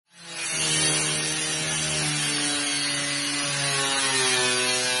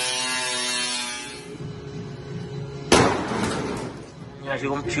Yeah,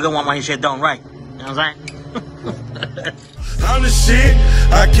 she gonna want my shit done right. You know what I'm saying? I'm the shit,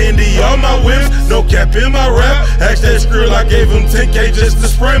 I candy all my whips, no cap in my rap. Ask that skrill, I gave him 10K just to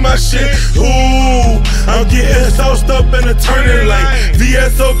spray my shit. Ooh, I'm getting sauced up in the turning lane.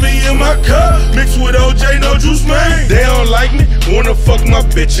 VSOP in my cup, mixed with OJ, no juice, man. They don't like me, wanna fuck my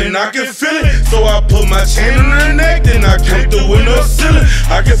bitch and I can feel it. So I put my chain on her neck, then I come through with no ceiling.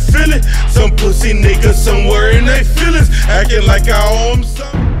 I can feel it, some pussy niggas somewhere in they feelings, acting like I owe them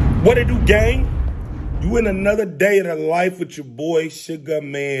something. What it do, gang? You in another day of the life with your boy,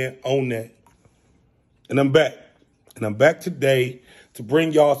 Sugaman Onnat. And I'm back. And I'm back today to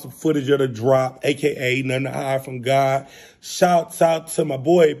bring y'all some footage of the drop, a.k.a. Nothing to Hide from God. Shouts out to my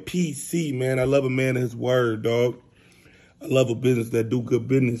boy, PC, man. I love a man of his word, dog. I love a business that do good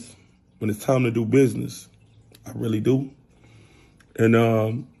business when it's time to do business. I really do.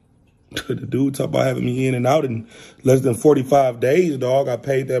 And, the dude talk about having me in and out in less than 45 days, dog. I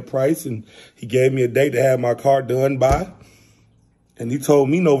paid that price, and he gave me a date to have my car done by. And he told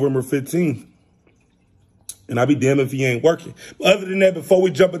me November 15th. And I'll be damned if he ain't working. But other than that, before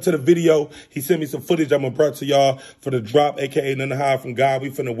we jump into the video, he sent me some footage I'm going to bring to y'all for the drop, a.k.a. Nothing to Hide from God. We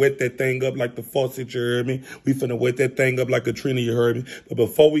finna wet that thing up like the faucet, you heard me. We finna wet that thing up like Katrina, you heard me. But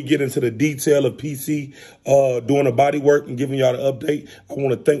before we get into the detail of PC doing the body work and giving y'all the update, I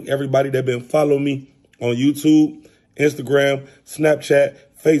want to thank everybody that been following me on YouTube, Instagram, Snapchat,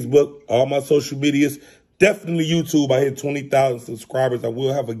 Facebook, all my social medias. Definitely YouTube. I hit 20,000 subscribers. I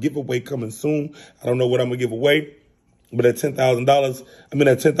will have a giveaway coming soon. I don't know what I'm going to give away. But at $10,000,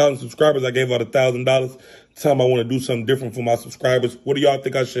 at 10,000 subscribers, I gave out $1,000. Time I want to do something different for my subscribers. What do y'all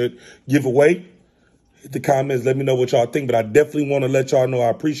think I should give away? Hit the comments. Let me know what y'all think. But I definitely want to let y'all know I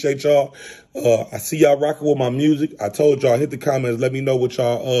appreciate y'all. I see y'all rocking with my music. I told y'all, hit the comments. Let me know what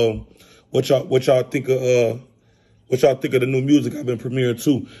y'all think of the new music I've been premiering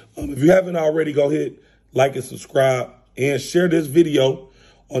too. If you haven't already, go ahead. Like and subscribe and share this video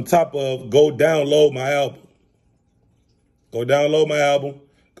on top of go download my album. Go download my album.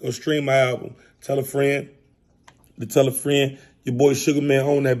 Go stream my album. Tell a friend. Tell a friend. Your boy Sugaman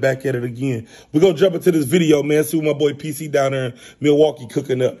Onnat back at it again. We're going to jump into this video, man. See what my boy PC down there in Milwaukee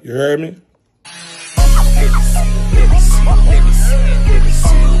cooking up. You heard me?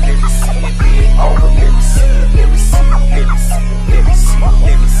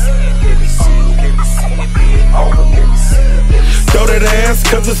 Throw that ass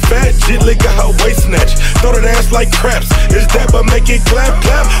cause it's fat, jit lick got her waist snatch. Throw that ass like craps, is that but make it clap,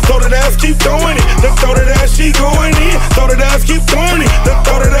 clap. Throw that ass, keep throwing it. Then throw that ass, she going in. Throw that ass, keep throwing it. Then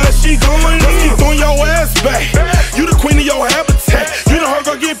throw that ass, she going in. Keep throwing your ass back. You the queen of your habitat. You know her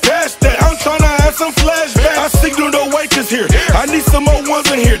gonna get past that. I'm trying to have some flashbacks. I signal the waitress here. I need some more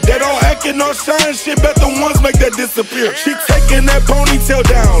ones in here that all acting all shine shit. Bet the ones make that disappear. She taking that ponytail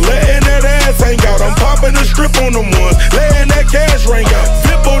down, letting that ass hang out. I'm popping a strip on them ones, letting that cash ring out.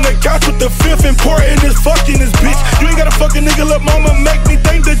 Flip on the couch with the fifth important is fucking this bitch. You ain't got a fucking nigga, look mama, make me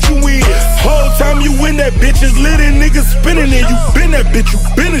think that you win. Whole time you win that bitch is lit and niggas spinning it. You been that bitch, you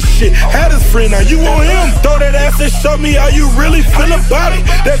been a shit. Had his friend, now you on him. Throw that ass and show me how you really feel about it.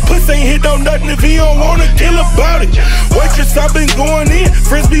 That pussy ain't hit on nothing if he don't wanna kill about it. Waitress, I been going in,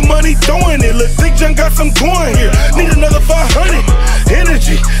 frisbee money throwing it. Look, Thick John got some coin here. Need another 500.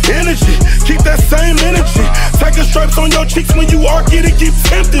 Energy, keep that same energy. Taking stripes on your cheeks when you arc it, it keep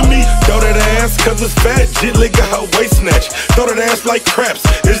tempting me. Throw that ass cause it's fat, jit lick got her waist snatch. Throw that ass like craps,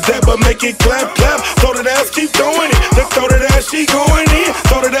 is that but make it clap, clap. Throw that ass, keep throwing it. Then throw that ass, she going in.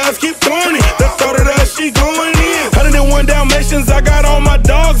 Throw that ass, keep throwing it. Then throw that ass, she going in. 101 Dalmatians, I got all my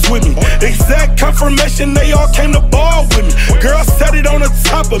dogs with me. Exact confirmation, they all came to ball with me. Girl, set it on the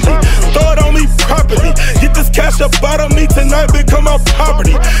top of me. Throw it on me properly. Get this cash up out of me tonight, become our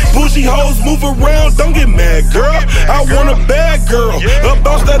property. Bougie hoes move around, don't get mad, girl. I want a bad girl, a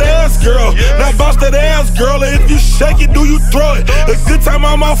bounce that ass girl. Now bounce that ass girl, and if you shake it, do you throw it? A good time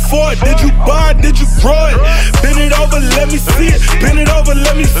I'm out for it. Did you buy it, did you grow it? Bend it over, let me see it. Bend it over,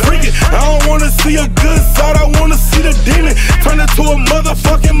 let me freak it. I don't wanna see a good side, I wanna see the demon. Turn it to a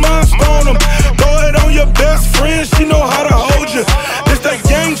motherfucking monster on them. Go ahead on your best friend, she know how to hold you. It's that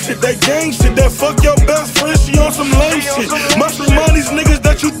gang shit, that fuck your best friend, she on some lame shit. Mushroom on these niggas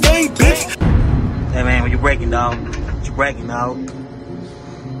that you think, bitch. Hey man, when you breaking, dog, you breaking, dog.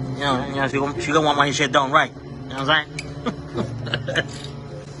 You know, she gonna want my shit done right. You know what I'm saying?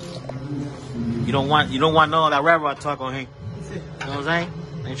 You don't want none of that railroad talk on him. You know what I'm saying?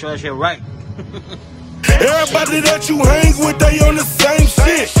 Make sure that shit right. Everybody that you hang with, they on the same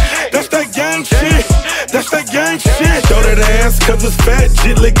shit. That's that gang shit. That's that gang shit. Throw that that ass cause it's fat,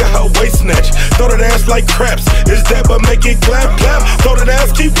 jitly got her waist snatch. Throw that ass like craps, is that but make it clap, clap. Throw that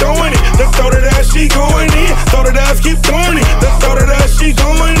ass, keep throwing it, then throw that ass, she going in. Throw that ass, keep throwing it, then throw that ass, she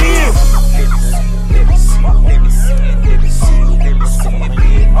going in.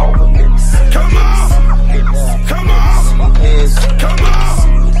 Come on, come on, come on, come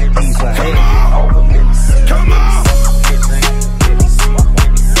on, come on.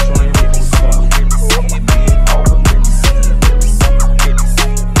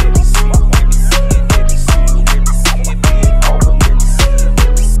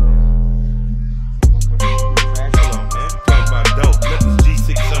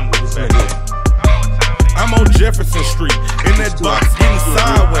 Jefferson Street, in that box getting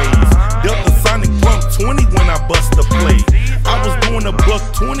sideways. Delta Sonic Plump 20 when I bust the plate. I was doing a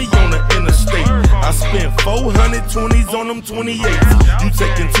 $120 on the interstate. I spent 420s on them 28s. You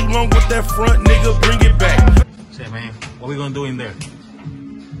taking too long with that front, nigga, bring it back. Say, man, what we gonna do in there?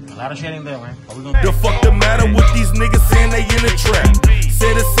 A lot of shit in there, man. What we gonna do? The fuck the matter with these niggas saying they in the trap?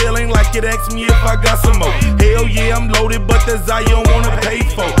 Said the sale ain't like it, ask me if I got some more. Hell yeah, I'm loaded, but that Zion wanna pay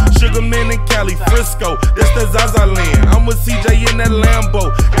for. Sugaman in Cali, Frisco, that's the Zaza land. I'm with CJ in that Lambo.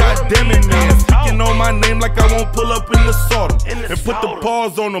 God damn it, man. Speaking on my name like I won't pull up in the Sodom. And put the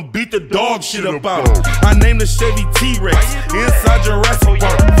paws on them, beat the dog shit about them. I named the Chevy T-Rex, inside Jurassic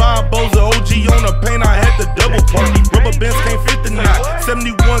Park. 5 bows of OG on the paint, I had to double park. Rubber bands can't fit the knot.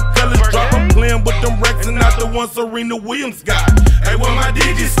 71 colors drop, I'm playing with them racks and not the one Serena Williams got. Hey, where my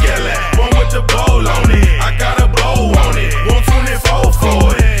digits scale at? One with the bowl on it. I got a bow on it. 124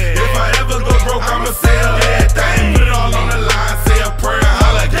 for it. If I ever go broke, I'ma sell everything. Put it all on the line, say a prayer,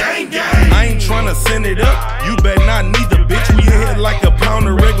 holla, gang, gang. I ain't tryna send it up. You bet not neither, bitch. We in here like a pound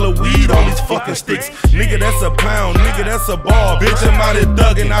of regular weed on these fucking sticks. Nigga, that's a pound. Nigga, that's a ball. Bitch, I'm out here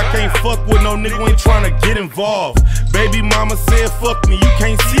thuggin'. I can't fuck with no nigga who ain't tryna get involved. Baby mama said fuck me, you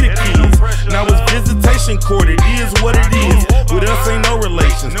can't see the kids. Now it's visitation court, it is what it is. With us ain't no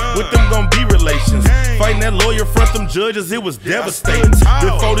relations, with them gon' be relations. Fighting that lawyer front them judges, it was devastating.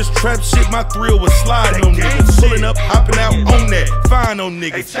 Before this trap shit, my thrill was sliding on niggas. Pulling up, hopping out on that, fine on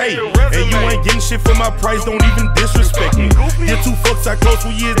niggas. Hey, and you ain't getting shit for my price, don't even disrespect me. Get 2 fucks I close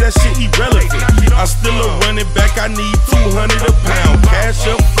for years, that shit irrelevant. I still a running back, I need 200 a pound. Cash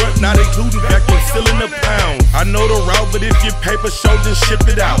up front, not including back when selling a pound. I know the route, but if your paper show, then ship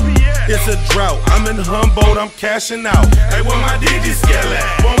it out. It's a drought, I'm in Humboldt, I'm cashing out. Hey, where my digits scale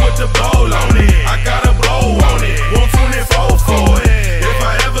at? One with the bowl on it. I got a blow on it. 124 for it. If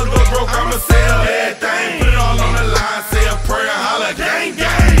I ever go broke, I'ma sell everything. Put it all on the line, say a prayer, holla, gang,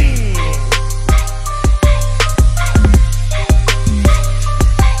 gang.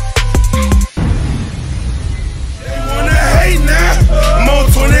 You wanna hate now? I'm on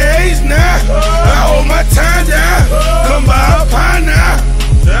 28s now. I hold my time down. Come by a pie now.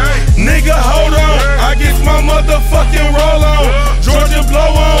 Nigga, hold on. I get my motherfucking roll on. Georgia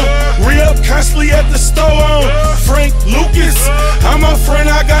blow on. Re-up constantly at the store on. Frank Lucas, I'm a friend,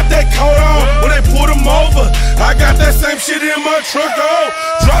 I got that coat on. When they pulled him over, I got that same shit in my truck on.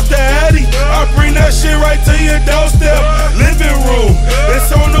 Drop the Addy, I bring that shit right to your doorstep. Living room, it's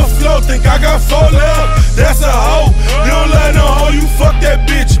on the floor, think I got 4 left. That's a hoe, you don't let no hoe, you fuck that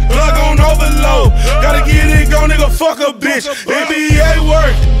bitch. Plug on overload, gotta get it go, nigga, fuck a bitch. NBA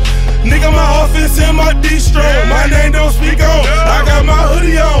work. Nigga, my offense and my D-strong. My name don't speak on. I got my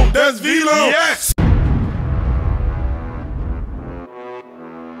hoodie on. That's V-Long. Yes.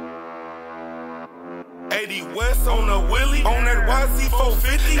 West on a Willie, on that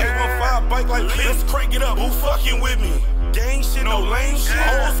YZ450. 815 bike like this. Let's crank it up. Who fucking with me? Gang shit, no lame shit.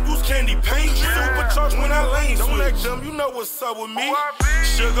 Old school's candy paint. Supercharged when I lane switch. Don't act dumb, you know what's up with me.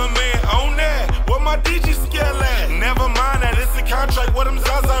 Sugaman Onnat, where my DJ scale at? Never mind that, it's a contract. Where them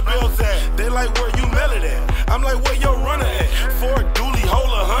Zaza bills at? They like where you mail it at. I'm like where your runner at? Ford Dooley, hold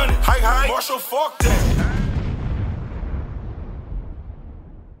 100. High, Marshall, fuck that.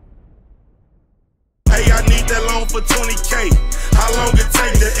 Hey, I need that loan for 20K. How long it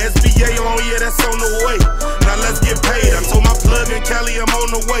take? The SBA loan, yeah, that's on the way. Now let's get paid. I told my plug in Cali I'm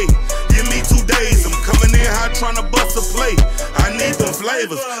on the way. Give me 2 days. I'm coming in hot trying to bust a plate. I need them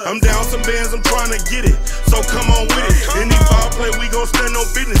flavors. I'm down some bands, I'm trying to get it. So come on with it. Any foul play, we gon' stand on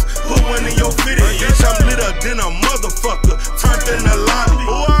business. Put one in your fitted. Bitch, I'm lit up, then a motherfucker. Turned in the lobby.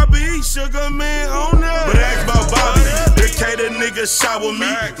 Who I be? Sugaman Onnat. But ask about Bobby. Decatur niggas shot with me.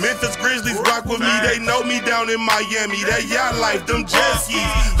 Memphis Grizzlies rock with me. They know me down in Miami. That yacht life, them jet skis.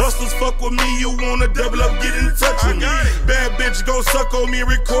 Hustlers fuck with me. You wanna double up, get in touch with me. Bad bitch gon' suck on me,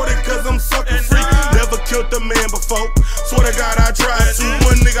 record it cause I'm sucker free. Never killed a man before. Swear to God I tried to.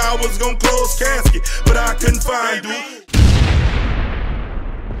 One nigga I was gon' close casket, but I couldn't find dude.